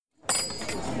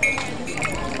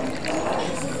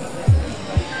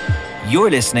You're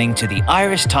listening to the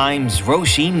Irish Times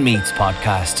Roisin Meets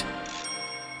podcast.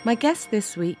 My guest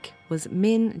this week was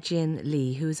Min Jin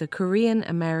Lee, who's a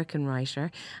Korean-American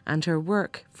writer, and her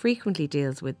work frequently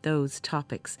deals with those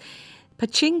topics.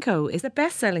 Pachinko is a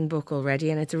best-selling book already,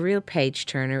 and it's a real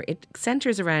page-turner. It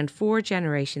centres around 4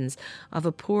 generations of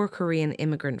a poor Korean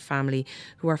immigrant family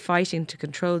who are fighting to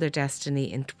control their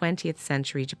destiny in 20th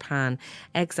century Japan,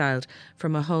 exiled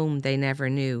from a home they never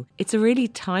knew. It's a really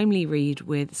timely read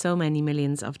with so many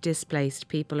millions of displaced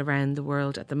people around the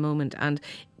world at the moment, and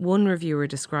one reviewer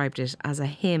described it as a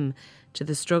hymn to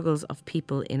the struggles of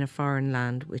people in a foreign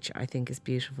land, which I think is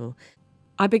beautiful.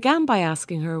 I began by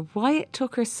asking her why it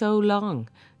took her so long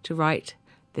to write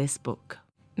this book.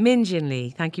 Min Jin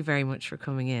Lee, thank you very much for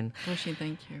coming in. Roisin,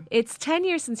 thank you. It's 10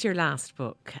 years since your last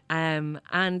book,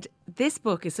 and this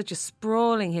book is such a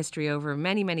sprawling history over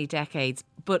many, many decades.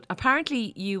 But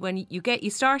apparently, you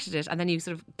started it, and then you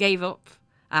sort of gave up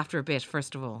after a bit.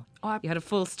 First of all, you had a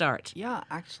full start. Yeah,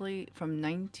 actually, from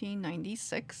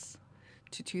 1996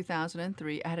 to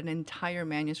 2003, I had an entire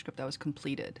manuscript that was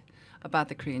completed about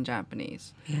the Korean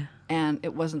Japanese. Yeah. And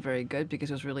it wasn't very good because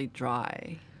it was really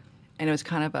dry. And it was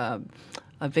kind of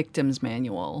a victim's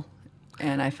manual.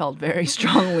 And I felt very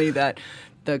strongly that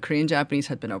the Korean Japanese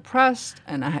had been oppressed,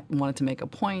 and I wanted to make a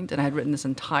point, and I had written this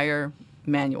entire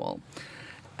manual.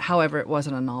 However, it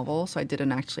wasn't a novel, so I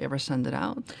didn't actually ever send it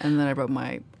out. And then I wrote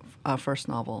my first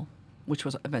novel, which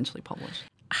was eventually published.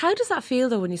 How does that feel,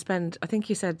 though, when you spend, I think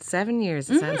you said 7 years,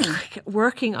 it sounds like,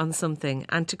 working on something,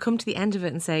 and to come to the end of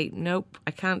it and say, nope,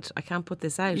 I can't put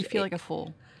this out? You feel like a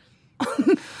fool.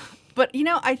 But,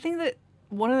 I think that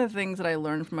one of the things that I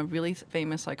learned from a really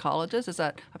famous psychologist is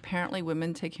that apparently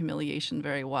women take humiliation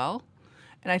very well.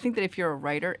 And I think that if you're a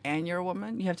writer and you're a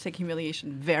woman, you have to take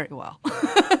humiliation very well.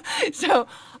 So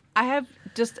I have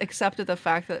just accepted the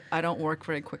fact that I don't work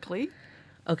very quickly.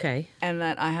 Okay. And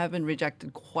that I have been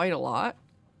rejected quite a lot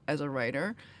as a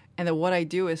writer, and that what I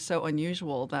do is so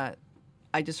unusual that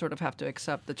I just sort of have to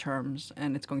accept the terms,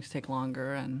 and it's going to take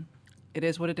longer, and it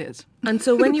is what it is. And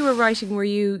so when you were writing,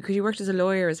 because you worked as a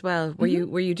lawyer as well, were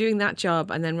you doing that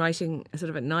job and then writing sort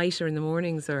of at night or in the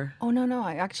mornings, or? Oh, no.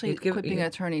 I actually quit being an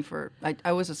attorney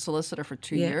I was a solicitor for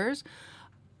 2 years,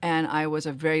 and I was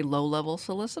a very low-level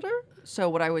solicitor. So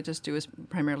what I would just do is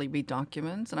primarily read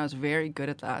documents, and I was very good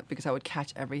at that because I would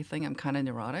catch everything. I'm kind of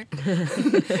neurotic.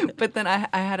 But then I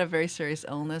had a very serious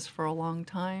illness for a long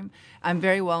time. I'm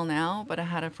very well now, but I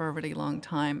had it for a really long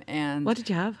time. And what did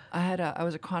you have? I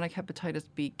was a chronic hepatitis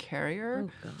B carrier,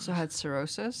 so I had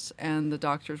cirrhosis, and the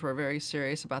doctors were very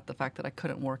serious about the fact that I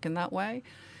couldn't work in that way.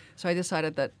 So I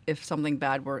decided that if something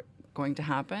bad were going to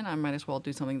happen, I might as well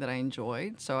do something that I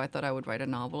enjoyed. So I thought I would write a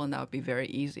novel, and that would be very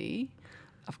easy.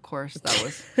 Of course, that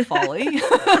was folly.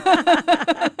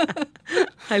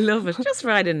 I love it. Just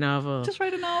write a novel. Just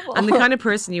write a novel. And the kind of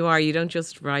person you are, you don't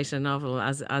just write a novel,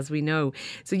 as we know.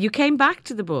 So you came back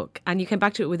to the book, and you came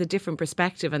back to it with a different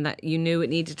perspective, and that you knew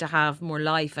it needed to have more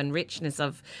life and richness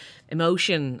of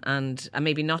emotion, and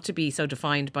maybe not to be so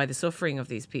defined by the suffering of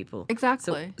these people.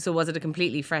 Exactly. So was it a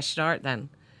completely fresh start then?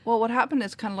 Well, what happened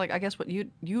is kind of like, I guess what you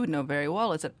would know very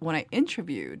well is that when I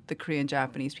interviewed the Korean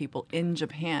Japanese people in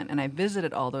Japan and I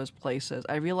visited all those places,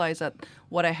 I realized that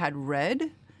what I had read,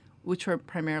 which were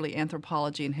primarily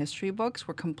anthropology and history books,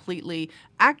 were completely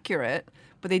accurate,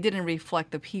 but they didn't reflect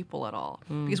the people at all.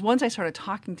 Because once I started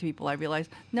talking to people, I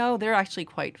realized, no, they're actually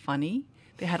quite funny.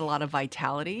 They had a lot of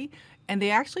vitality, and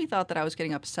they actually thought that I was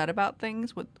getting upset about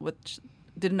things, which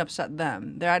didn't upset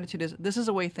them. Their attitude is, this is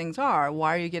the way things are.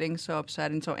 Why are you getting so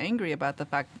upset and so angry about the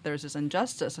fact that there's this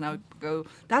injustice? And I would go,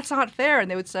 that's not fair.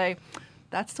 And they would say,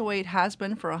 that's the way it has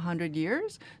been for 100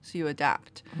 years, so you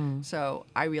adapt. So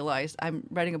I realized I'm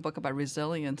writing a book about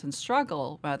resilience and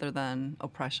struggle rather than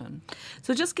oppression.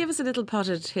 So just give us a little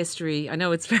potted history. I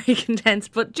know it's very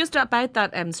condensed, but just about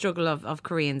that struggle of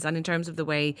Koreans, and in terms of the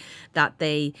way that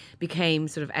they became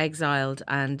sort of exiled,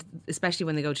 and especially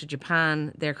when they go to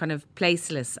Japan, they're kind of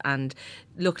placeless and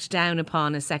looked down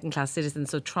upon as second-class citizens,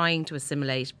 so trying to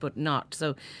assimilate but not.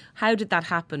 So how did that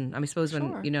happen? I suppose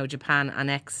when, Japan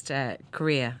annexed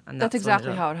Korea. And that's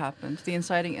exactly how it happened. The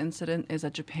inciting incident is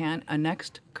that Japan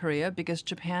annexed Korea because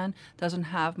Japan doesn't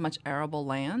have much arable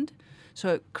land.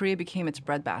 So Korea became its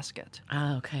breadbasket.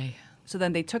 Ah, okay. So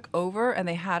then they took over, and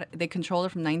they controlled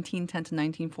it from 1910 to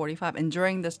 1945. And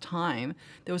during this time,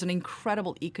 there was an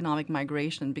incredible economic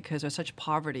migration because there's such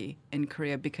poverty in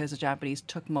Korea because the Japanese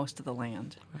took most of the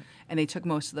land, and they took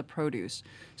most of the produce.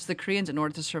 So the Koreans, in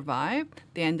order to survive,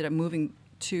 they ended up moving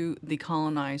to the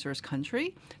colonizer's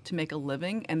country to make a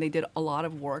living, and they did a lot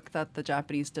of work that the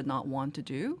Japanese did not want to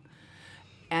do.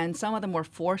 And some of them were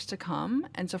forced to come.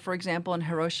 And so, for example, in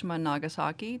Hiroshima and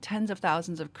Nagasaki, tens of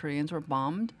thousands of Koreans were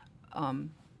bombed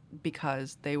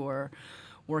because they were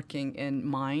working in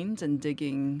mines and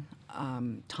digging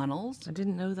tunnels. I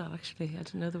didn't know that, actually. I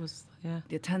didn't know there was, yeah.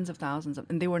 Yeah, tens of thousands of,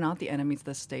 and they were not the enemies of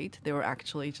the state. They were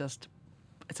actually just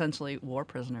essentially war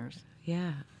prisoners.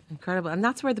 Yeah, incredible. And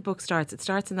that's where the book starts. It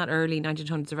starts in that early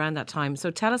 1900s, around that time.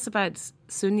 So tell us about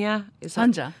Sunya.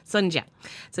 Sunja. Sunja.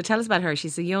 So tell us about her.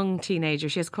 She's a young teenager.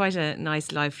 She has quite a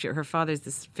nice life. Her father's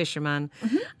this fisherman,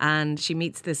 and she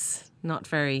meets this not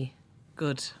very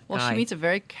good Well, guy. she meets a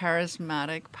very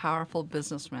charismatic, powerful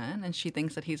businessman, and she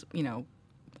thinks that he's,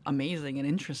 amazing and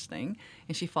interesting.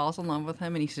 And she falls in love with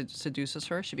him, and he seduces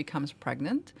her. She becomes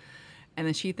pregnant. And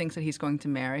then she thinks that he's going to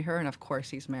marry her. And of course,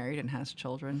 he's married and has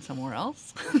children somewhere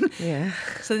else. Yeah.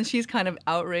 So then she's kind of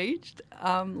outraged.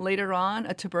 Later on,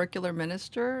 a tubercular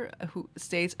minister who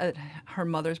stays at her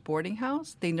mother's boarding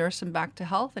house, they nurse him back to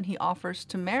health, and he offers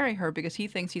to marry her because he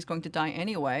thinks he's going to die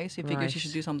anyway. So he figures Right. he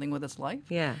should do something with his life.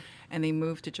 Yeah. And they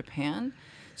move to Japan.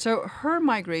 So her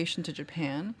migration to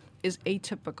Japan is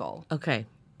atypical. Okay.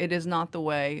 It is not the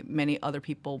way many other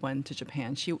people went to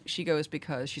Japan. She goes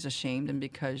because she's ashamed and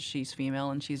because she's female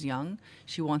and she's young.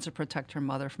 She wants to protect her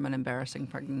mother from an embarrassing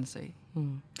pregnancy.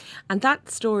 And that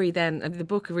story then, the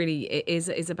book really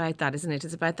is about that, isn't it?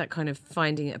 It's about that kind of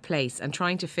finding a place and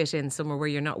trying to fit in somewhere where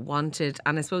you're not wanted.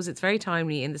 And I suppose it's very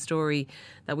timely in the story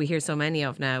that we hear so many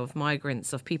of now, of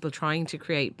migrants, of people trying to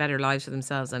create better lives for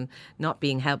themselves and not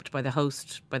being helped by the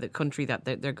host, by the country that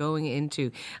they're going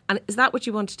into. And is that what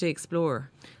you wanted to explore?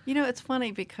 It's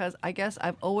funny because I guess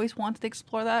I've always wanted to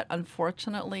explore that.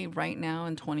 Unfortunately, right now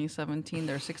in 2017,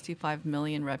 there are 65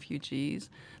 million refugees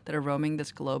that are roaming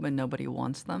this globe and nobody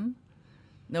wants them.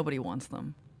 Nobody wants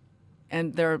them.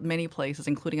 And there are many places,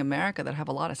 including America, that have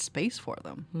a lot of space for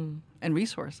them and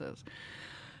resources.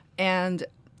 And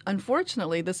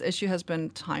unfortunately, this issue has been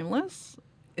timeless.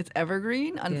 It's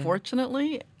evergreen,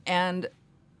 unfortunately. And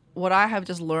what I have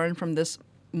just learned from this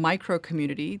micro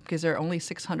community, because there are only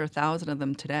 600,000 of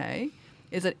them today,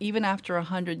 is that even after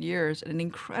 100 years in an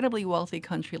incredibly wealthy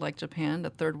country like Japan, the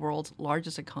third world's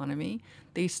largest economy,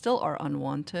 they still are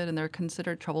unwanted and they're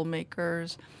considered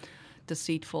troublemakers,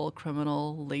 deceitful,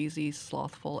 criminal, lazy,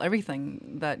 slothful,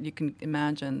 everything that you can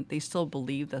imagine. They still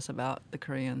believe this about the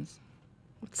Koreans.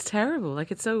 It's terrible. Like,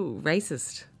 it's so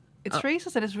racist. It's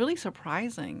racist, and it's really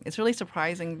surprising. It's really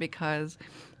surprising because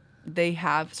they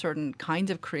have certain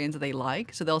kinds of Koreans that they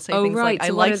like. So they'll say things right. like, I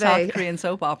So what like are they? South Korean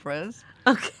soap operas.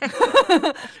 Okay.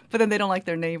 But then they don't like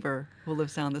their neighbor who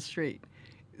lives down the street.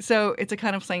 So it's a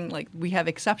kind of saying, like, we have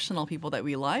exceptional people that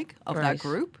we like of Right. that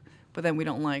group, but then we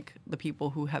don't like the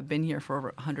people who have been here for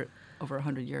over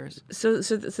 100 years. So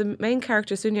the main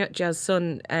character, Sunya Ja's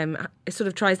son, sort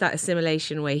of tries that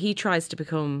assimilation way. He tries to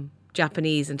become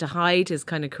Japanese and to hide his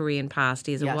kind of Korean past.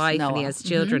 He has a Yes, wife and he Noah. has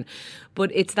children.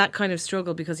 But it's that kind of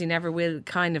struggle because he never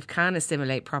can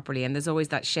assimilate properly. And there's always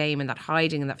that shame and that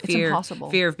hiding and that It's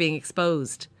impossible. fear of being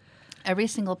exposed. Every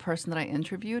single person that I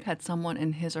interviewed had someone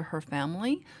in his or her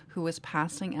family who was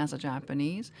passing as a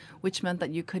Japanese, which meant that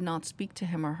you could not speak to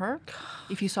him or her.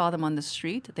 If you saw them on the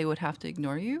street, they would have to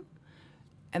ignore you.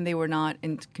 And they were not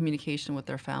in communication with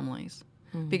their families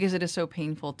because it is so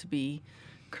painful to be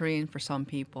Korean for some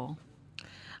people.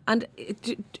 And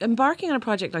embarking on a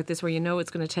project like this where you know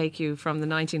it's going to take you from the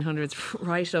 1900s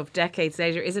right up decades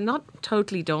later, is it not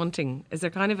totally daunting? Is there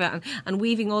kind of and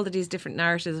weaving all of these different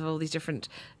narratives of all these different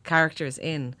characters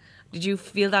in? Did you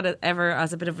feel that ever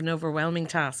as a bit of an overwhelming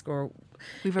task? Or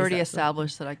We've already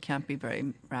established that I can't be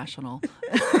very rational.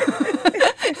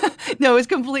 No, it's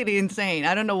completely insane.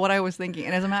 I don't know what I was thinking.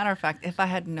 And as a matter of fact, if I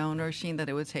had known, Roisin, that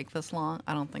it would take this long,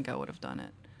 I don't think I would have done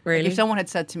it. Really? If someone had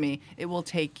said to me, it will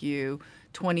take you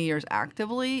 20 years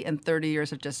actively and 30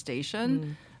 years of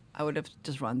gestation, I would have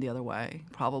just run the other way,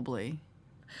 probably.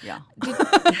 Yeah.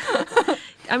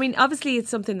 I mean, obviously it's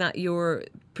something that you're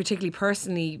particularly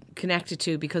personally connected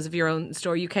to because of your own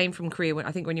story. You came from Korea,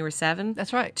 I think, when you were 7.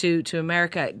 That's right. To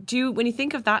America. When you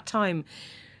think of that time,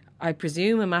 I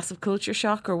presume a massive culture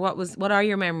shock, or what are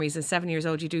your memories? At 7 years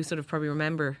old, you do sort of probably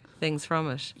remember things from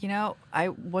it. You know, I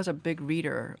was a big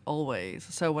reader always.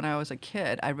 So when I was a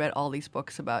kid, I read all these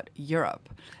books about Europe.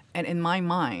 And in my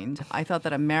mind, I thought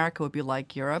that America would be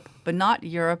like Europe, but not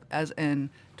Europe as in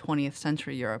 20th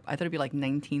century Europe. I thought it'd be like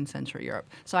 19th century Europe.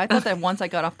 So I thought that once I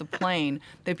got off the plane,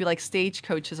 there'd be like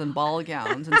stagecoaches and ball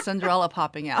gowns and Cinderella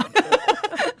popping out.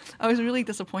 I was really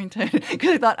disappointed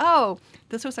because I thought, oh,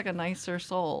 this was like a nicer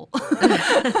soul.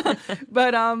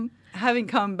 But having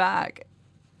come back,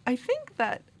 I think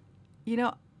that, you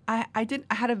know, I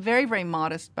had a very, very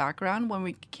modest background when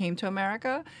we came to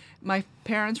America. My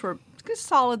parents were just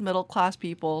solid middle class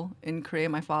people in Korea.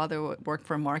 My father worked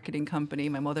for a marketing company.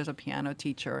 My mother's a piano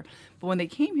teacher. But when they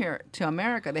came here to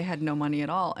America, they had no money at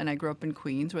all. And I grew up in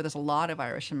Queens, where there's a lot of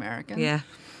Irish Americans. Yeah.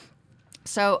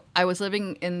 So I was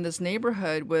living in this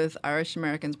neighborhood with Irish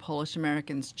Americans, Polish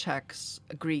Americans, Czechs,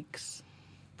 Greeks,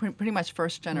 pretty much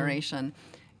first generation.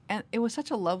 And it was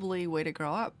such a lovely way to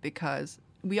grow up because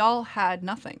we all had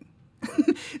nothing.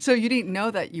 So you didn't know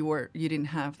that you didn't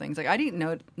have things. Like I didn't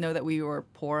know that we were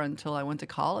poor until I went to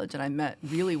college and I met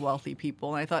really wealthy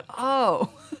people. And I thought, oh,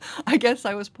 I guess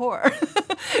I was poor.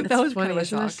 That was funny, kind of a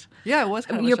isn't shock. it? Yeah, it was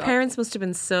kind of Your a shock. parents must have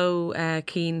been so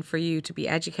keen for you to be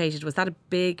educated. Was that a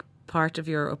big part of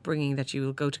your upbringing, that you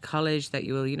will go to college, that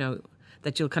you will,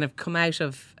 that you'll kind of come out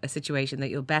of a situation, that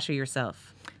you'll better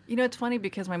yourself? It's funny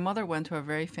because my mother went to a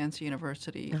very fancy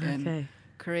university in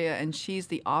Korea, and she's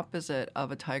the opposite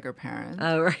of a tiger parent.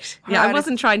 Oh, right. Yeah, I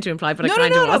wasn't trying to imply, but I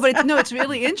kind no, of was. But it's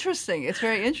really interesting. It's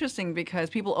very interesting because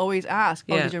people always ask,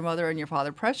 did your mother and your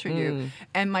father pressure you?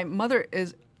 And my mother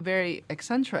is very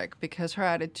eccentric because her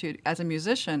attitude as a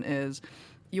musician is,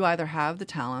 you either have the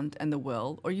talent and the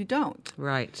will or you don't.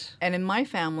 Right. And in my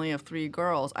family of 3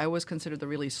 girls, I was considered the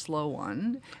really slow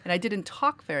one. And I didn't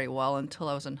talk very well until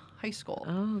I was in high school.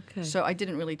 Oh, okay. So I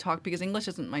didn't really talk because English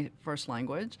isn't my first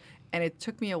language. And it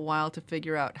took me a while to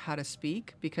figure out how to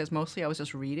speak because mostly I was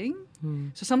just reading.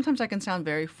 So sometimes I can sound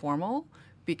very formal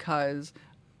because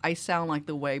I sound like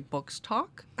the way books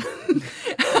talk.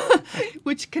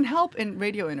 Which can help in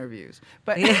radio interviews.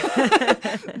 But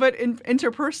but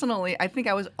interpersonally, I think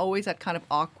I was always that kind of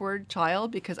awkward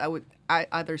child because I would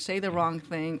either say the wrong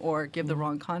thing or give the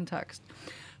wrong context.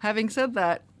 Having said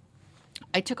that,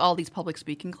 I took all these public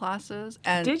speaking classes.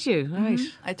 And Did you? Right.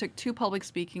 I took 2 public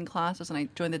speaking classes and I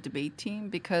joined the debate team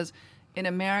because in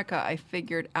America, I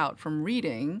figured out from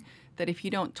reading that if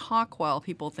you don't talk well,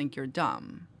 people think you're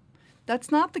dumb.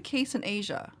 That's not the case in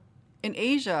Asia. In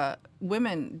Asia,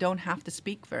 women don't have to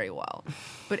speak very well.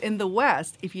 But in the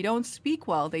West, if you don't speak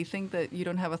well, they think that you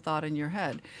don't have a thought in your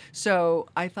head. So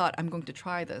I thought, I'm going to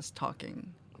try this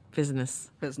talking Business.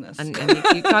 business. And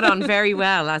you got on very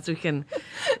well, as we can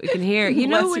hear. You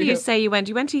know, Bless when you. you say you went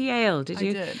to Yale, did I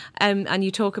you? did. And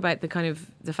you talk about the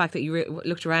fact that you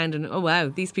looked around and, oh wow,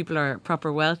 these people are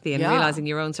proper wealthy, and Yeah. realizing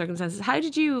your own circumstances. How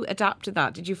did you adapt to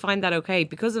that? Did you find that okay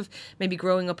because of maybe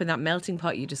growing up in that melting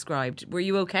pot you described? Were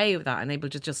you okay with that and able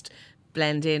to just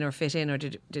blend in or fit in, or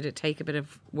did it take a bit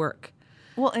of work?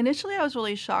 Well, initially I was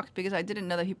really shocked because I didn't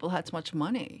know that people had so much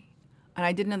money. And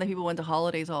I didn't know that people went to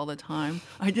holidays all the time.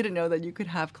 I didn't know that you could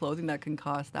have clothing that can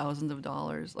cost thousands of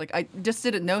dollars. Like, I just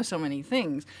didn't know so many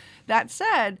things. That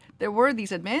said, there were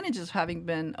these advantages of having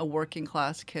been a working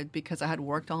class kid because I had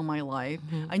worked all my life.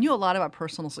 I knew a lot about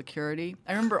personal security.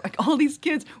 I remember like all these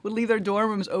kids would leave their dorm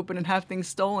rooms open and have things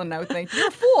stolen. And I would think, you're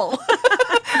a fool.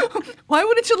 Why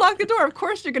wouldn't you lock the door? Of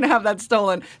course you're going to have that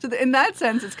stolen. So in that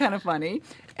sense, it's kind of funny.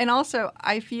 And also,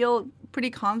 I feel pretty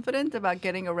confident about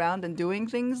getting around and doing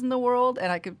things in the world,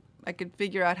 and I could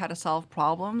figure out how to solve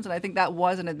problems, and I think that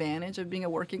was an advantage of being a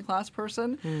working class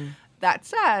person. That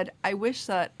said, I wish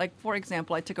that, like, for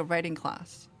example, I took a writing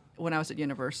class when I was at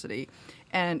university,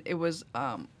 and it was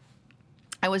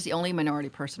I was the only minority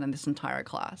person in this entire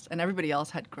class, and everybody else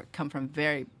had come from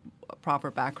very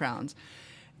proper backgrounds,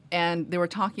 and they were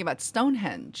talking about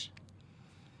Stonehenge.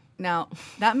 Now,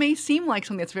 that may seem like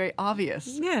something that's very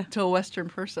obvious to a Western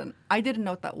person. I didn't know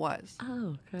what that was.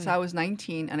 Oh, okay. So I was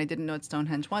 19 and I didn't know what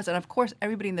Stonehenge was. And of course,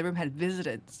 everybody in the room had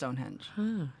visited Stonehenge.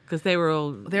 Because they were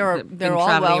all They were all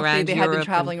traveling wealthy. around They had been Europe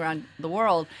traveling around the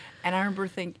world. And I remember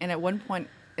thinking, and at one point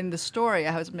in the story,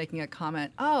 I was making a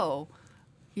comment,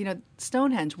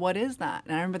 Stonehenge, what is that?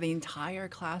 And I remember the entire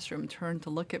classroom turned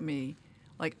to look at me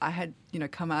like I had,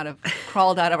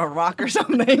 crawled out of a rock or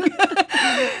something.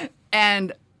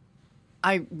 And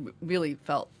I really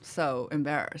felt so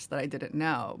embarrassed that I didn't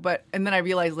know. And then I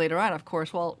realized later on, of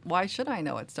course, well, why should I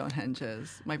know what Stonehenge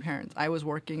is? My parents, I was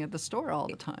working at the store all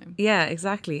the time. Yeah,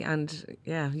 exactly. And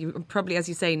you probably, as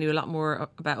you say, knew a lot more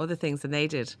about other things than they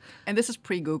did. And this is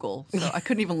pre-Google, so I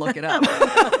couldn't even look it up.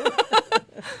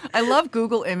 I love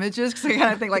Google Images because I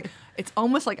kind of think like it's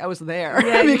almost like I was there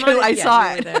because I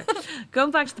saw it. There.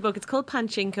 Going back to the book, it's called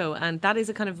Pachinko, and that is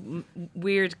a kind of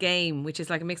weird game, which is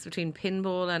like a mix between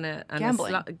pinball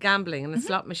and gambling and a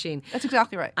slot machine. That's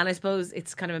exactly right. And I suppose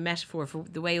it's kind of a metaphor for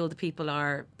the way all the people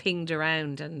are pinged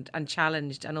around and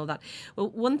challenged and all that. Well,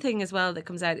 one thing as well that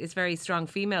comes out is very strong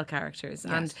female characters.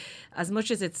 Yes. And as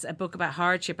much as it's a book about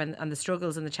hardship and the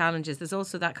struggles and the challenges, there's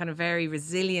also that kind of very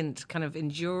resilient, kind of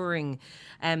enduring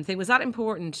thing. Was that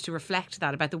important to reflect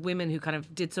that about the women who kind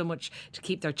of did so much to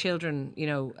keep their children,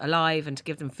 alive and to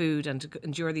give them food and to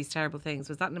endure these terrible things?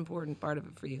 Was that an important part of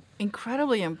it for you?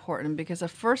 Incredibly important, because the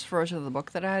first version of the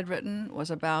book that I had written was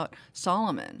about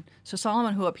Solomon. So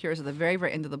Solomon, who appears at the very,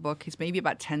 very end of the book, he's maybe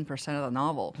about 10% of the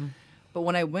novel. But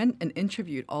when I went and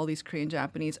interviewed all these Korean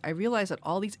Japanese, I realized that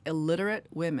all these illiterate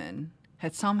women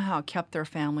had somehow kept their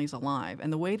families alive.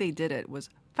 And the way they did it was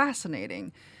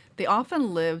fascinating. They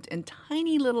often lived in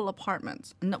tiny little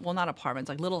apartments. Well, not apartments,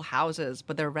 like little houses,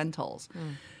 but they're rentals.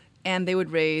 And they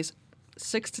would raise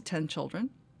 6 to 10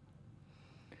 children.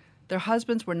 Their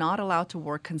husbands were not allowed to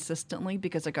work consistently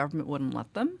because the government wouldn't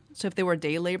let them. So if they were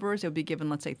day laborers, they would be given,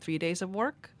 let's say, 3 days of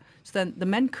work. So then the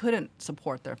men couldn't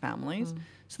support their families.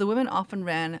 So the women often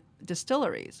ran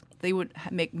distilleries. They would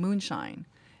make moonshine.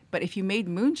 But if you made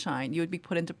moonshine, you would be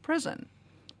put into prison.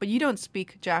 But you don't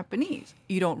speak Japanese.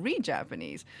 You don't read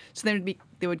Japanese. So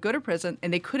they would go to prison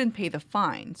and they couldn't pay the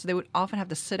fine. So they would often have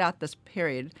to sit out this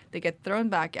period. They get thrown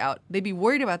back out. They'd be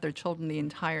worried about their children the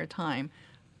entire time.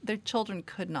 Their children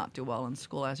could not do well in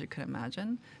school, as you could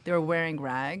imagine. They were wearing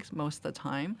rags most of the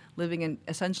time, living in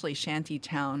essentially shanty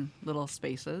town little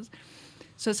spaces.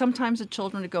 So sometimes the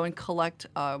children would go and collect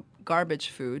garbage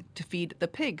food to feed the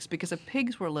pigs, because the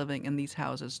pigs were living in these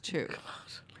houses too.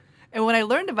 And when I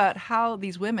learned about how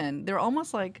these women, they're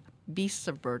almost like beasts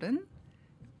of burden,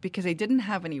 because they didn't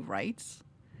have any rights.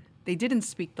 They didn't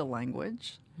speak the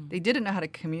language. They didn't know how to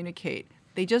communicate.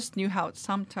 They just knew how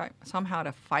somehow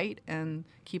to fight and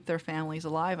keep their families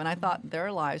alive. And I thought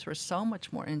their lives were so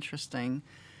much more interesting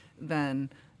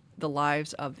than the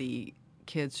lives of the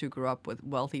kids who grew up with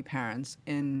wealthy parents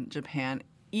in Japan,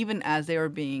 even as they were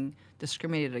being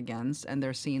discriminated against and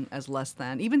they're seen as less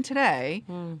than. Even today,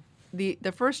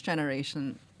 the first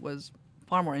generation was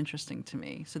far more interesting to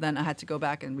me. So then I had to go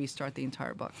back and restart the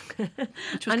entire book,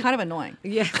 which was kind of annoying.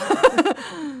 Yeah.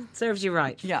 Serves you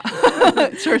right. Yeah.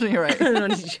 Serves me right. I'm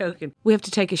only joking. We have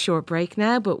to take a short break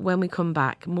now, but when we come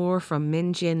back, more from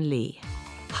Min Jin Lee.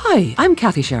 Hi, I'm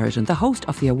Kathy Sheridan, the host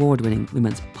of the award-winning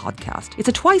Women's Podcast. It's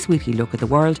a twice-weekly look at the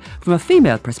world from a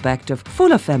female perspective,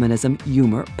 full of feminism,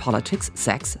 humour, politics,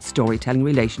 sex, storytelling,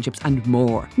 relationships and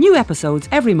more. New episodes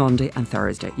every Monday and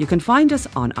Thursday. You can find us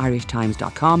on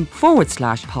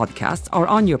irishtimes.com/podcasts or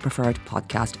on your preferred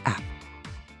podcast app.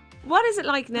 What is it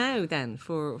like now then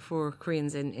for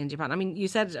Koreans in Japan? I mean, you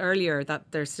said earlier that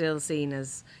they're still seen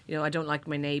as, I don't like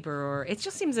my neighbour, or it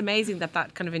just seems amazing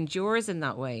that kind of endures in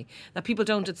that way, that people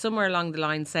don't at somewhere along the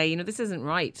line say, this isn't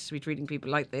right to be treating people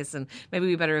like this and maybe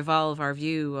we better evolve our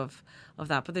view of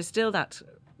that. But there's still that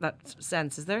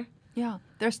sense, is there? Yeah.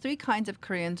 There's 3 kinds of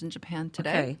Koreans in Japan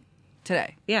today. Okay.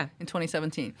 Today. Yeah. In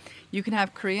 2017. You can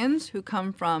have Koreans who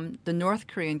come from the North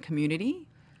Korean community,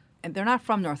 and they're not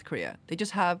from North Korea. They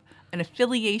just have an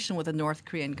affiliation with the North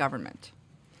Korean government.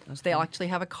 Okay. So they actually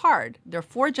have a card. They're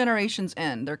 4 generations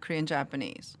in. They're Korean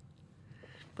Japanese.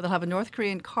 But they'll have a North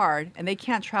Korean card, and they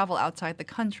can't travel outside the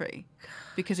country.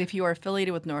 Because if you are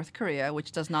affiliated with North Korea,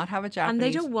 which does not have a Japanese... And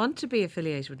they don't want to be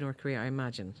affiliated with North Korea, I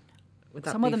imagine. Would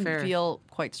that Some be of them fair? feel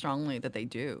quite strongly that they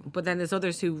do. But then there's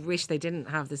others who wish they didn't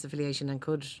have this affiliation and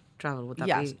could travel. Would that be...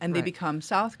 Yes, and they right? become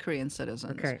South Korean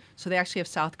citizens. Okay. So they actually have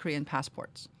South Korean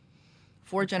passports.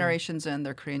 4 generations in,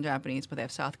 they're Korean Japanese, but they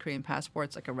have South Korean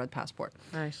passports, like a red passport.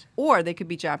 Right. Or they could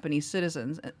be Japanese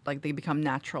citizens, like they become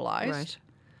naturalized. Right.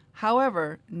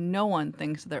 However, no one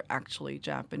thinks they're actually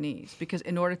Japanese, because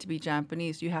in order to be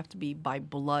Japanese, you have to be by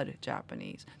blood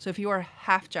Japanese. So if you are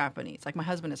half Japanese, like my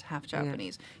husband is half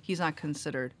Japanese, he's not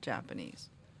considered Japanese.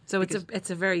 So it's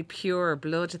a very pure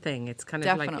blood thing. It's kind of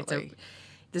Definitely.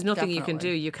 there's nothing you can do.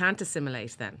 Definitely. You can't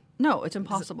assimilate then. No, it's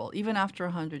impossible, even after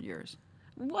 100 years.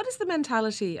 What is the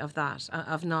mentality of that,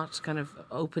 of not kind of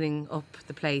opening up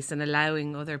the place and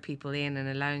allowing other people in and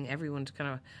allowing everyone to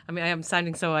kind of... I mean, I am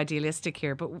sounding so idealistic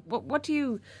here, but what do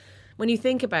you... When you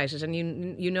think about it, and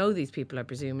you know these people, I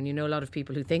presume, and you know a lot of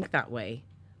people who think that way.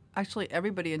 Actually,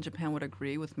 everybody in Japan would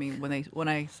agree with me when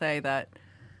I say that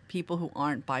people who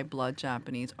aren't by blood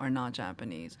Japanese are not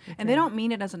Japanese. Okay. And they don't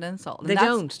mean it as an insult. They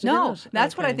don't? No.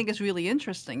 That's what I think is really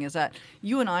interesting, is that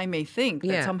you and I may think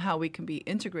that Yeah. somehow we can be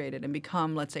integrated and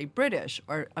become, let's say, British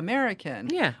or American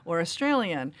Yeah. or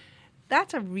Australian.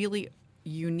 That's a really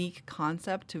unique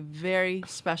concept to very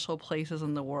special places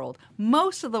in the world.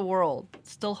 Most of the world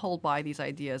still hold by these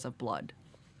ideas of blood.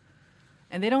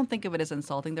 And they don't think of it as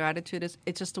insulting. Their attitude is,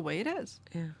 it's just the way it is.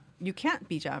 Yeah. You can't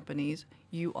be Japanese.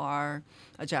 You are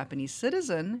a Japanese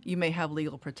citizen. You may have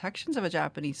legal protections of a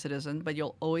Japanese citizen, but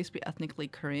you'll always be ethnically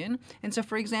Korean. And so,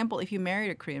 for example, if you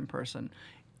married a Korean person,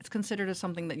 it's considered as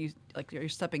something that you're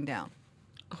stepping down.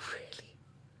 Oh, really?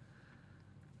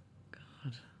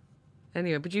 God.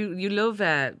 Anyway, but you love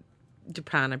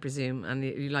Japan, I presume, and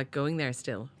you like going there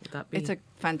still. Would that be? It's a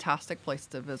fantastic place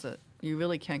to visit. You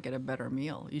really can't get a better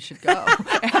meal. You should go.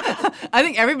 I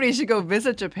think everybody should go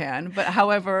visit Japan. But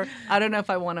however, I don't know if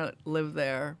I want to live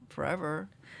there forever.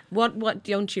 What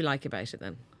don't you like about it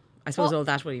then? I suppose Well, all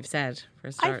that what you've said for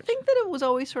a start. I think that it was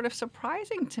always sort of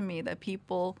surprising to me that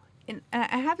people, and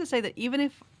I have to say that even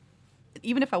if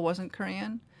I wasn't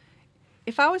Korean,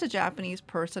 if I was a Japanese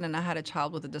person and I had a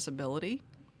child with a disability,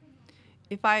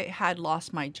 if I had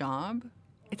lost my job,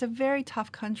 it's a very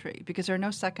tough country because there are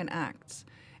no second acts.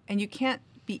 And you can't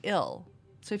be ill.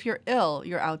 So if you're ill,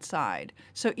 you're outside.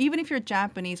 So even if you're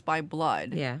Japanese by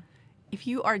blood, yeah. if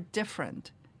you are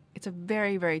different, it's a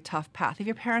very, very tough path. If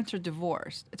your parents are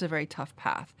divorced, it's a very tough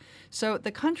path. So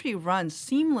the country runs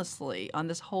seamlessly on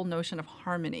this whole notion of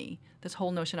harmony, this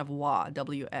whole notion of wa,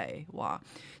 W-A, wa.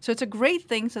 So it's a great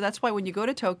thing. So that's why when you go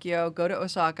to Tokyo, go to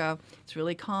Osaka, it's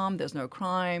really calm. There's no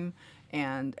crime.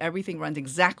 And everything runs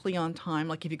exactly on time.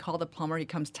 Like if you call the plumber, he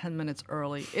comes 10 minutes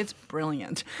early. It's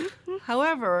brilliant.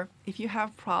 However, if you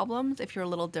have problems, if you're a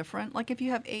little different, like if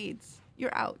you have AIDS,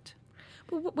 you're out.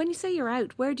 But when you say you're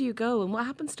out, where do you go? And what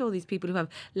happens to all these people who have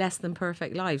less than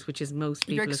perfect lives, which is most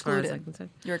people You're as far excluded. as I can say?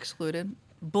 You're excluded.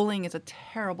 Bullying is a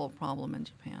terrible problem in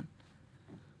Japan.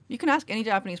 You can ask any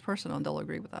Japanese person and they'll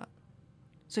agree with that.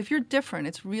 So if you're different,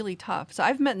 it's really tough. So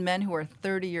I've met men who are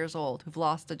 30 years old who've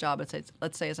lost a job,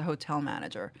 let's say as a hotel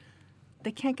manager.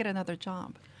 They can't get another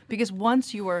job because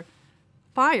once you are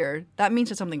fired, that means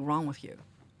there's something wrong with you.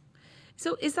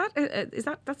 So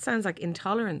that sounds like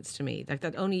intolerance to me? Like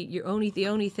that the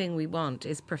only thing we want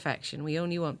is perfection. We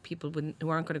only want people who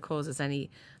aren't going to cause us any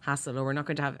hassle, or we're not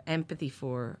going to have empathy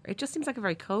for. It just seems like a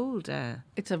very cold.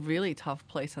 It's a really tough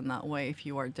place in that way if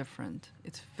you are different.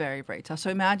 It's very, very tough. So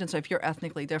imagine, if you're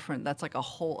ethnically different, that's like a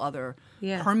whole other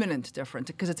permanent difference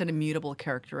because it's an immutable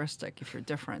characteristic if you're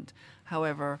different.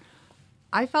 However,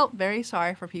 I felt very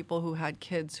sorry for people who had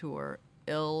kids who were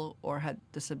ill or had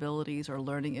disabilities or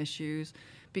learning issues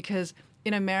because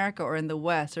in America or in the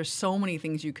West, there's so many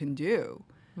things you can do.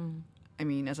 I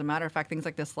mean, as a matter of fact, things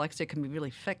like dyslexia can be really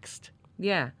fixed.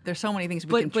 Yeah. There's so many things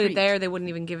we can treat. But there, they wouldn't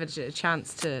even give it a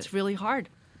chance to... It's really hard.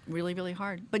 Really, really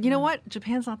hard. But you know what?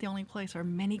 Japan's not the only place. There are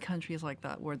many countries like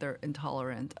that where they're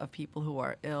intolerant of people who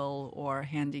are ill or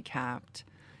handicapped.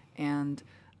 And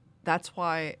that's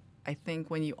why I think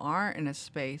when you are in a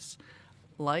space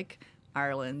like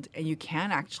Ireland and you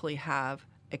can actually have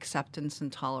acceptance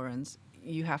and tolerance,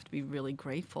 you have to be really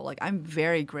grateful. Like, I'm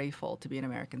very grateful to be an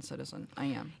American citizen. I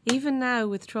am. Even now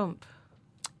with Trump?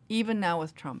 Even now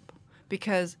with Trump.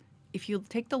 Because if you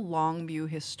take the long view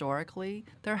historically,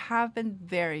 there have been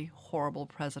very horrible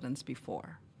presidents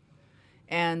before.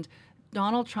 And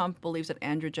Donald Trump believes that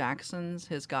Andrew Jackson's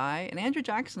his guy. And Andrew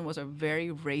Jackson was a very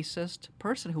racist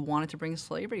person who wanted to bring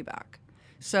slavery back.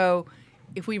 So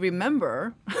if we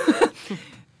remember,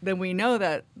 then we know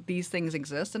that these things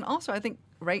exist. And also, I think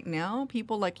right now,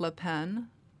 people like Le Pen,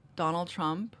 Donald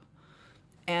Trump,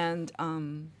 and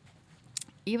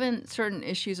even certain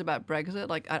issues about Brexit.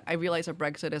 Like, I realize that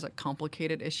Brexit is a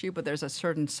complicated issue, but there's a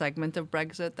certain segment of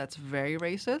Brexit that's very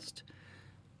racist.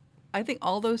 I think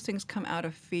all those things come out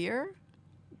of fear.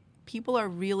 People are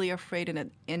really afraid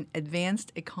in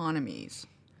advanced economies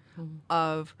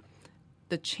of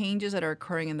the changes that are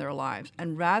occurring in their lives.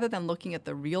 And rather than looking at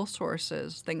the real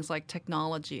sources, things like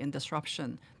technology and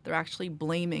disruption, they're actually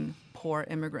blaming poor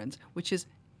immigrants, which is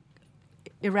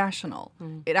irrational.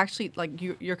 It actually, like,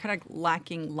 you're kind of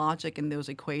lacking logic in those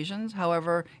equations.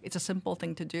 However, it's a simple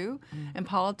thing to do. And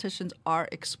politicians are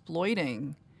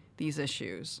exploiting these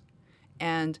issues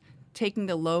and taking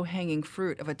the low-hanging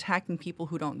fruit of attacking people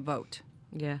who don't vote.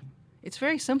 Yeah. It's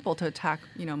very simple to attack,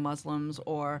 Muslims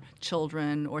or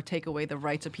children or take away the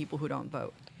rights of people who don't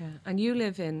vote. Yeah, and you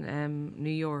live in New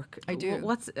York. I do.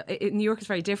 New York is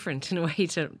very different in a way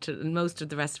to most of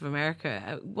the rest of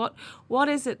America. What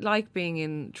is it like being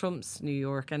in Trump's New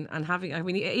York and having? I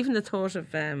mean, even the thought of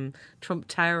Trump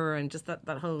Tower and just that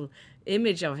whole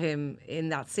image of him in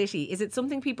that city. Is it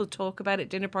something people talk about at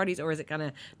dinner parties, or is it kind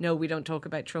of no, we don't talk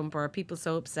about Trump? Or are people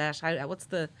so upset? What's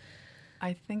the?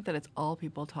 I think that it's all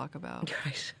people talk about.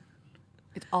 Right.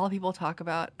 It's all people talk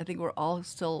about. I think we're all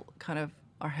still kind of,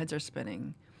 our heads are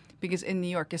spinning. Because in New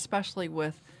York, especially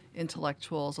with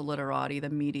intellectuals, the literati,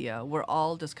 the media, we're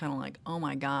all just kind of like, oh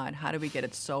my God, how did we get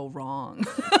it so wrong?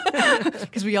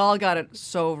 Because we all got it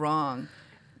so wrong.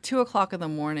 2:00 in the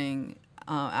morning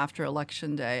after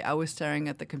Election Day, I was staring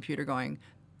at the computer going,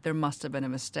 there must have been a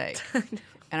mistake.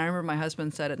 And I remember my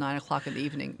husband said at 9:00 in the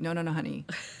evening, no, honey,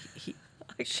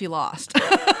 she lost.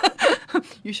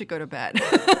 you should go to bed.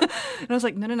 And I was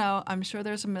like, no, I'm sure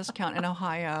there's a miscount in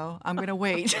Ohio. I'm going to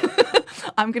wait.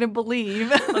 I'm going to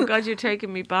believe. Oh God, you're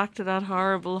taking me back to that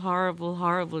horrible, horrible,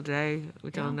 horrible day,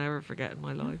 which I'll never forget in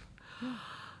my life.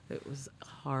 It was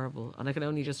horrible. And I can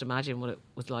only just imagine what it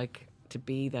was like to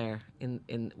be there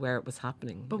in where it was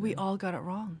happening. But we all got it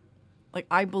wrong. Like,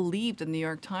 I believed the New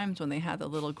York Times when they had the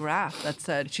little graph that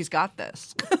said, she's got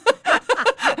this.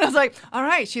 I was like, all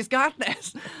right, she's got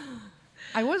this.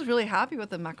 I was really happy with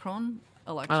the Macron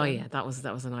election. Oh yeah, that was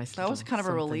a nice. That was kind of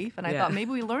a relief, and I thought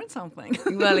maybe we learned something.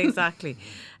 Well, exactly.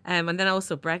 And then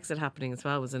also Brexit happening as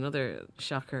well was another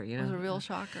shocker. You know, It was a real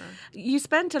shocker. You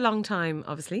spent a long time,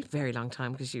 obviously, very long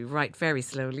time, because you write very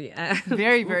slowly.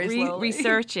 Very, very slowly.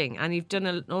 Researching, and you've done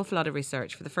an awful lot of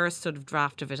research for the first sort of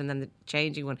draft of it and then the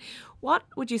changing one. What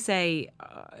would you say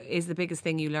is the biggest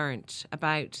thing you learnt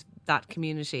about that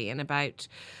community and about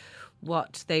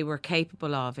what they were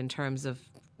capable of in terms of,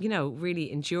 you know,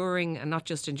 really enduring, and not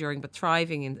just enduring, but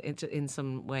thriving in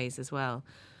some ways as well?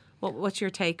 What's your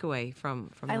takeaway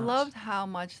from that? I loved how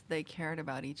much they cared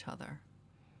about each other.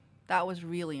 That was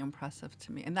really impressive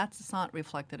to me. And that's not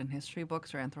reflected in history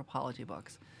books or anthropology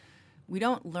books. We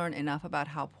don't learn enough about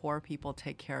how poor people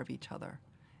take care of each other.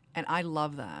 And I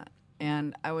love that.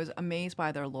 And I was amazed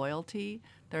by their loyalty,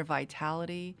 their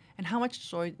vitality, and how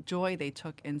much joy they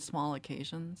took in small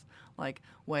occasions, like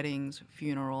weddings,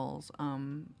 funerals,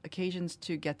 occasions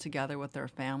to get together with their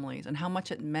families, and how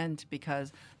much it meant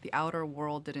because the outer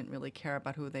world didn't really care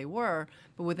about who they were,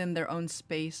 but within their own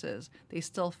spaces, they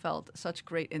still felt such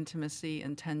great intimacy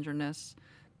and tenderness.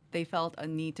 They felt a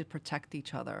need to protect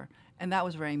each other. And that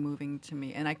was very moving to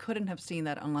me. And I couldn't have seen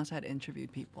that unless I had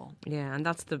interviewed people. Yeah, and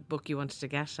that's the book you wanted to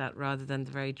get at rather than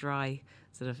the very dry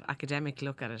sort of academic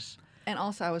look at it. And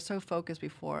also, I was so focused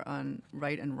before on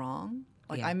right and wrong.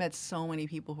 Like, I met so many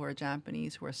people who are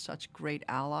Japanese who are such great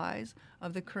allies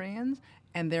of the Koreans,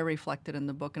 and they're reflected in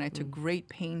the book. And I took great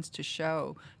pains to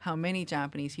show how many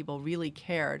Japanese people really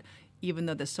cared, even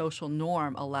though the social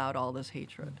norm allowed all this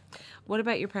hatred. What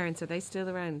about your parents? Are they still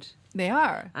around? They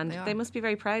are. And they must be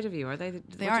very proud of you, are they?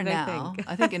 They are now.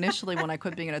 I think initially when I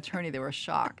quit being an attorney, they were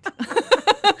shocked.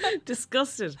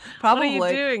 Disgusted. Probably. What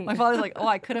are you doing? My father's like,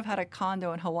 I could have had a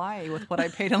condo in Hawaii with what I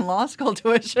paid in law school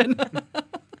tuition.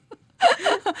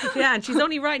 Yeah, and she's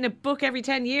only writing a book every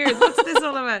 10 years. What's this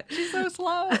all about? She's so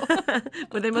slow.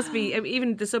 But they must be,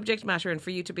 even the subject matter, and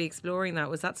for you to be exploring that,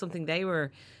 was that something they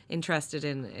were interested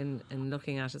in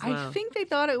looking at as well? I think they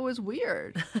thought it was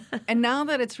weird. And now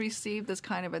that it's received this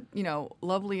kind of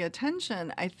lovely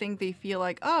attention, I think they feel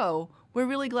like, we're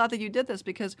really glad that you did this,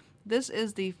 because this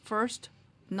is the first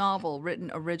novel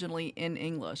written originally in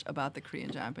English about the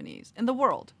Korean Japanese in the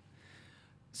world.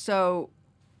 So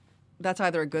that's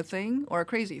either a good thing or a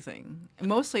crazy thing. And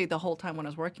mostly the whole time when I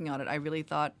was working on it, I really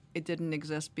thought it didn't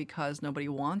exist because nobody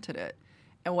wanted it.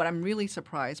 And what I'm really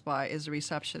surprised by is the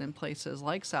reception in places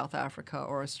like South Africa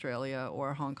or Australia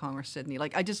or Hong Kong or Sydney.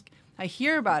 Like, I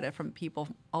hear about it from people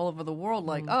all over the world,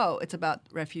 like, it's about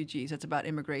refugees, it's about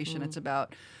immigration, it's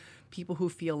about people who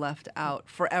feel left out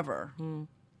forever.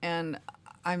 And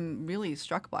I'm really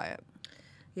struck by it.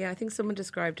 Yeah, I think someone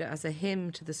described it as a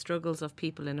hymn to the struggles of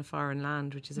people in a foreign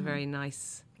land, which is a very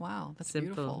nice, Wow, that's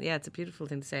simple. beautiful. Yeah, it's a beautiful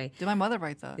thing to say. Did my mother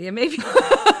write that? Yeah, maybe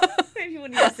maybe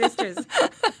one of your sisters.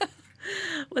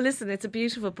 Well, listen, it's a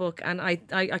beautiful book, and I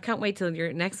can't wait till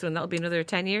your next one. That'll be another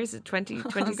 10 years,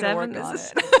 2027.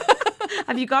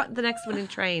 Have you got the next one in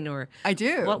train, or? I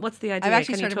do. What's the idea? I've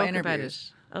actually Can you started my talk about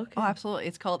interviews. it? Okay. Oh, absolutely.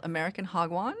 It's called American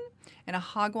Hagwon, and a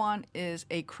Hagwon is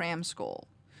a cram school.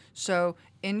 So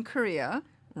in Korea,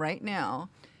 right now,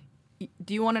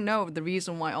 do you want to know the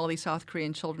reason why all these South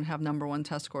Korean children have #1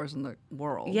 test scores in the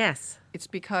world? Yes. It's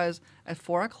because at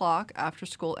 4 o'clock after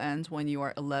school ends, when you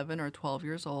are 11 or 12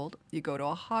 years old, you go to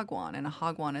a Hagwon, and a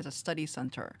Hagwon is a study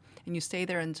center. And you stay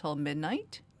there until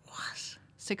midnight. What?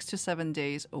 6 to 7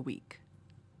 days a week.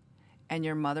 And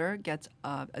your mother gets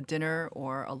a dinner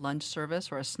or a lunch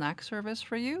service or a snack service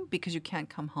for you because you can't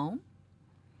come home.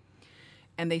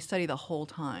 And they study the whole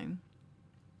time.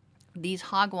 These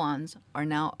Hagwons are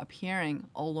now appearing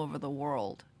all over the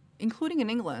world, including in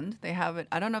England. They have it.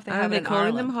 I don't know if they have it in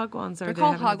calling Ireland. them Hagwons? They're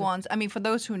called Hagwons. I mean, for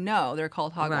those who know, they're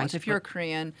called Hagwons. Right, If you're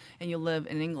Korean and you live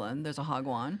in England, there's a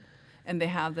Hagwon. And they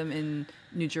have them in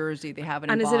New Jersey. They have it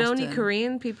in And is Boston. it only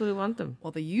Korean people who want them?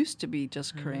 Well, they used to be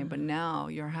just Korean, but now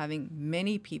you're having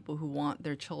many people who want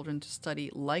their children to study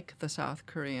like the South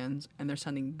Koreans, and they're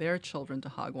sending their children to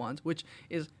Hagwons, which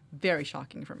is very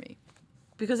shocking for me.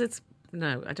 Because it's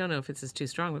no, I don't know if it's too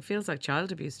strong. It feels like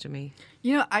child abuse to me.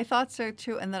 You know, I thought so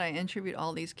too. And then I interviewed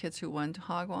all these kids who went to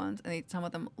Hagwons, and some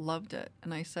of them loved it.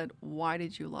 And I said, "Why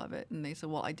did you love it?" And they said,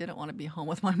 "Well, I didn't want to be home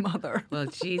with my mother." Well,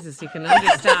 Jesus, you can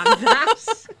understand that.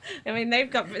 I mean,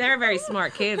 they're very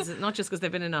smart kids, not just because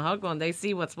they've been in a Hagwon. They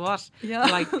see what's what. Yeah.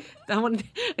 Like,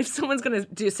 if someone's going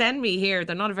to send me here,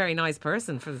 they're not a very nice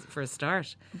person for a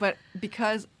start. But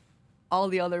because all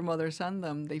the other mothers send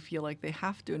them, they feel like they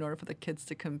have to in order for the kids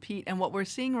to compete. And what we're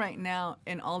seeing right now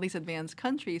in all these advanced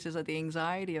countries is that the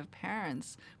anxiety of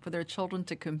parents for their children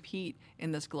to compete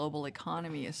in this global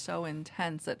economy is so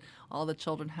intense that all the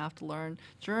children have to learn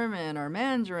German or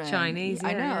Mandarin. Chinese,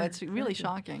 I know, yeah. it's really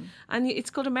shocking. And it's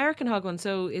called American Hagwon,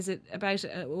 so is it about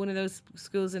one of those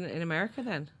schools in America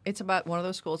then? It's about one of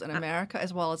those schools in America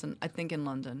as well as I think in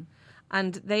London.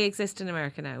 And they exist in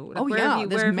America now? Like, Oh, where yeah, have you,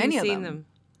 there's where have many you of seen them.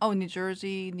 Oh, New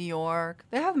Jersey, New York.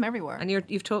 They have them everywhere. And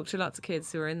you've talked to lots of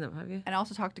kids who are in them, have you? And I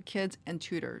also talk to kids and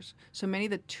tutors. So many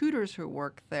of the tutors who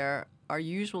work there are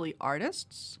usually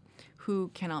artists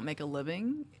who cannot make a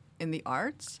living in the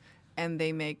arts, and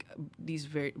they make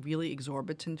these really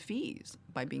exorbitant fees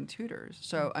by being tutors.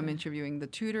 So I'm interviewing the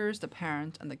tutors, the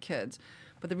parents, and the kids.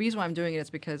 But the reason why I'm doing it is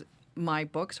because my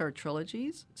books are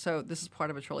trilogies. So this is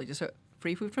part of a trilogy. So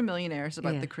Free Food for Millionaires is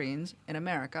about the Koreans in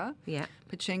America. Yeah.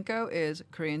 Pachinko is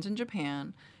Koreans in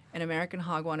Japan. And American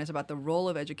Hagwon is about the role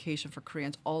of education for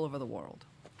Koreans all over the world.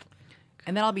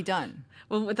 And then I'll be done.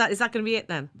 Well, is that going to be it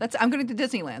then? I'm going to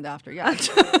Disneyland after, yeah.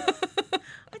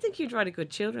 I think you'd write a good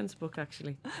children's book,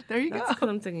 actually. There you That's go.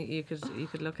 something that you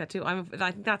could look at too. I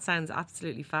think that sounds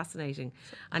absolutely fascinating,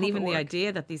 and even the work.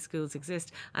 idea that these schools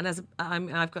exist. And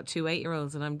I've got 2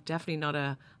 8-year-olds, and I'm definitely not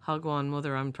a Hagwon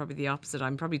mother. I'm probably the opposite.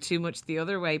 I'm probably too much the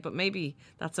other way, but maybe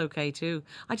that's okay too.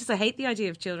 I hate the idea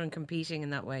of children competing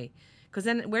in that way, because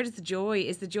then where does the joy?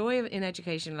 Is the joy in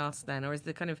education lost then, or is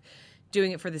the kind of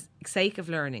doing it for the sake of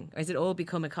learning, or has it all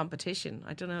become a competition?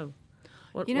 I don't know.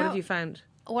 What have you found?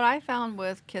 What I found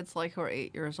with kids like who are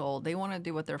 8 years old, they want to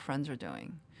do what their friends are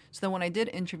doing. So then when I did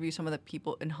interview some of the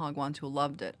people in Hagwons who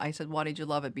loved it, I said, "Why did you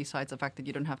love it besides the fact that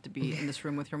you don't have to be in this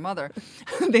room with your mother?"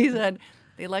 They said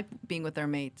they like being with their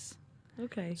mates.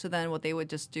 Okay. So then what they would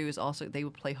just do is also they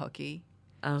would play hooky.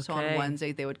 So on Okay.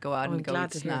 Wednesday they would go out Oh, and I'm go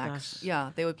glad eat to hear snacks. that.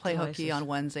 Yeah, they would play hooky Delighted. on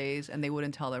Wednesdays and they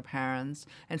wouldn't tell their parents.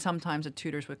 And sometimes the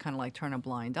tutors would kind of like turn a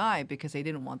blind eye because they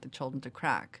didn't want the children to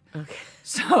crack. Okay.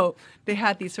 So they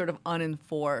had these sort of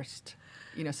unenforced,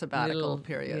 sabbatical Little,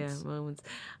 periods. Yeah, moments.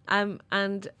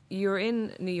 And you're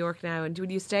in New York now, and would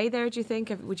you stay there, do you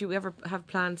think? Would you ever have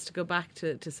plans to go back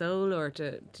to Seoul or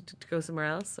to go somewhere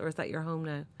else, or is that your home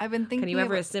now? I've been thinking. Can you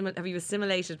ever about- have you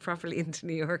assimilated properly into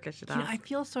New York, I should ask? I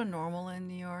feel so normal in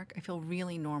New York. I feel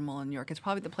really normal in New York. It's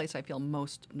probably the place I feel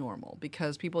most normal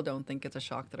because people don't think it's a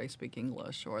shock that I speak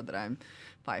English or that I'm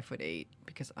 5'8"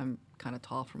 because I'm kind of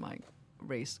tall for my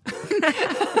race.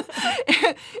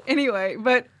 Anyway,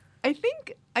 but I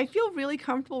think I feel really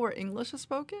comfortable where English is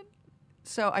spoken.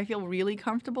 So I feel really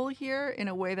comfortable here in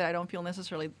a way that I don't feel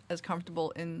necessarily as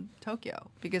comfortable in Tokyo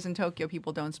because in Tokyo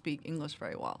people don't speak English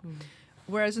very well.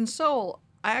 Whereas in Seoul,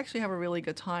 I actually have a really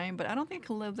good time, but I don't think I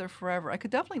can live there forever. I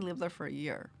could definitely live there for a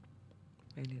year.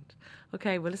 Brilliant.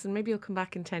 Okay, well, listen, maybe you'll come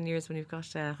back in 10 years when you've got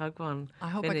Hagwon I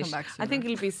hope I come finished. back I think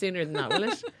sooner. it'll be sooner than that, will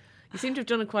it? You seem to have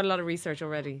done quite a lot of research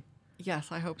already. Yes,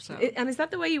 I hope so. And is that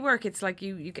the way you work? It's like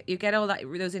you get all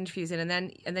those interviews in, and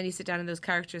then you sit down and those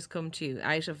characters come to you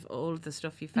out of all of the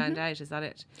stuff you found out. Is that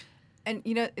it? And,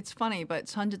 it's funny, but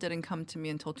Sonja didn't come to me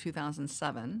until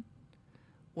 2007,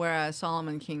 whereas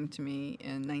Solomon came to me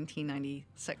in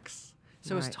 1996.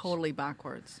 So it was Right. totally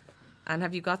backwards. And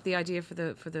have you got the idea for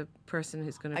the person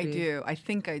who's going to I be? do. I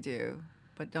think I do.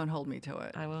 But don't hold me to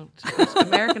it. I won't. But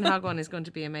American Hagwon is going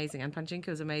to be amazing, and Pachinko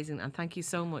is amazing. And thank you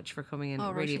so much for coming in.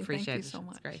 Oh, Really Roisin, appreciate thank it. you so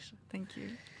much. It's great. Thank you.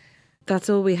 That's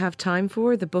all we have time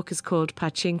for. The book is called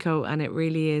Pachinko, and it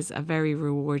really is a very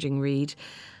rewarding read.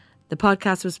 The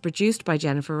podcast was produced by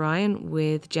Jennifer Ryan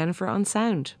with Jennifer on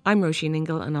sound. I'm Roisin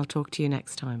Ingle, and I'll talk to you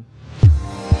next time.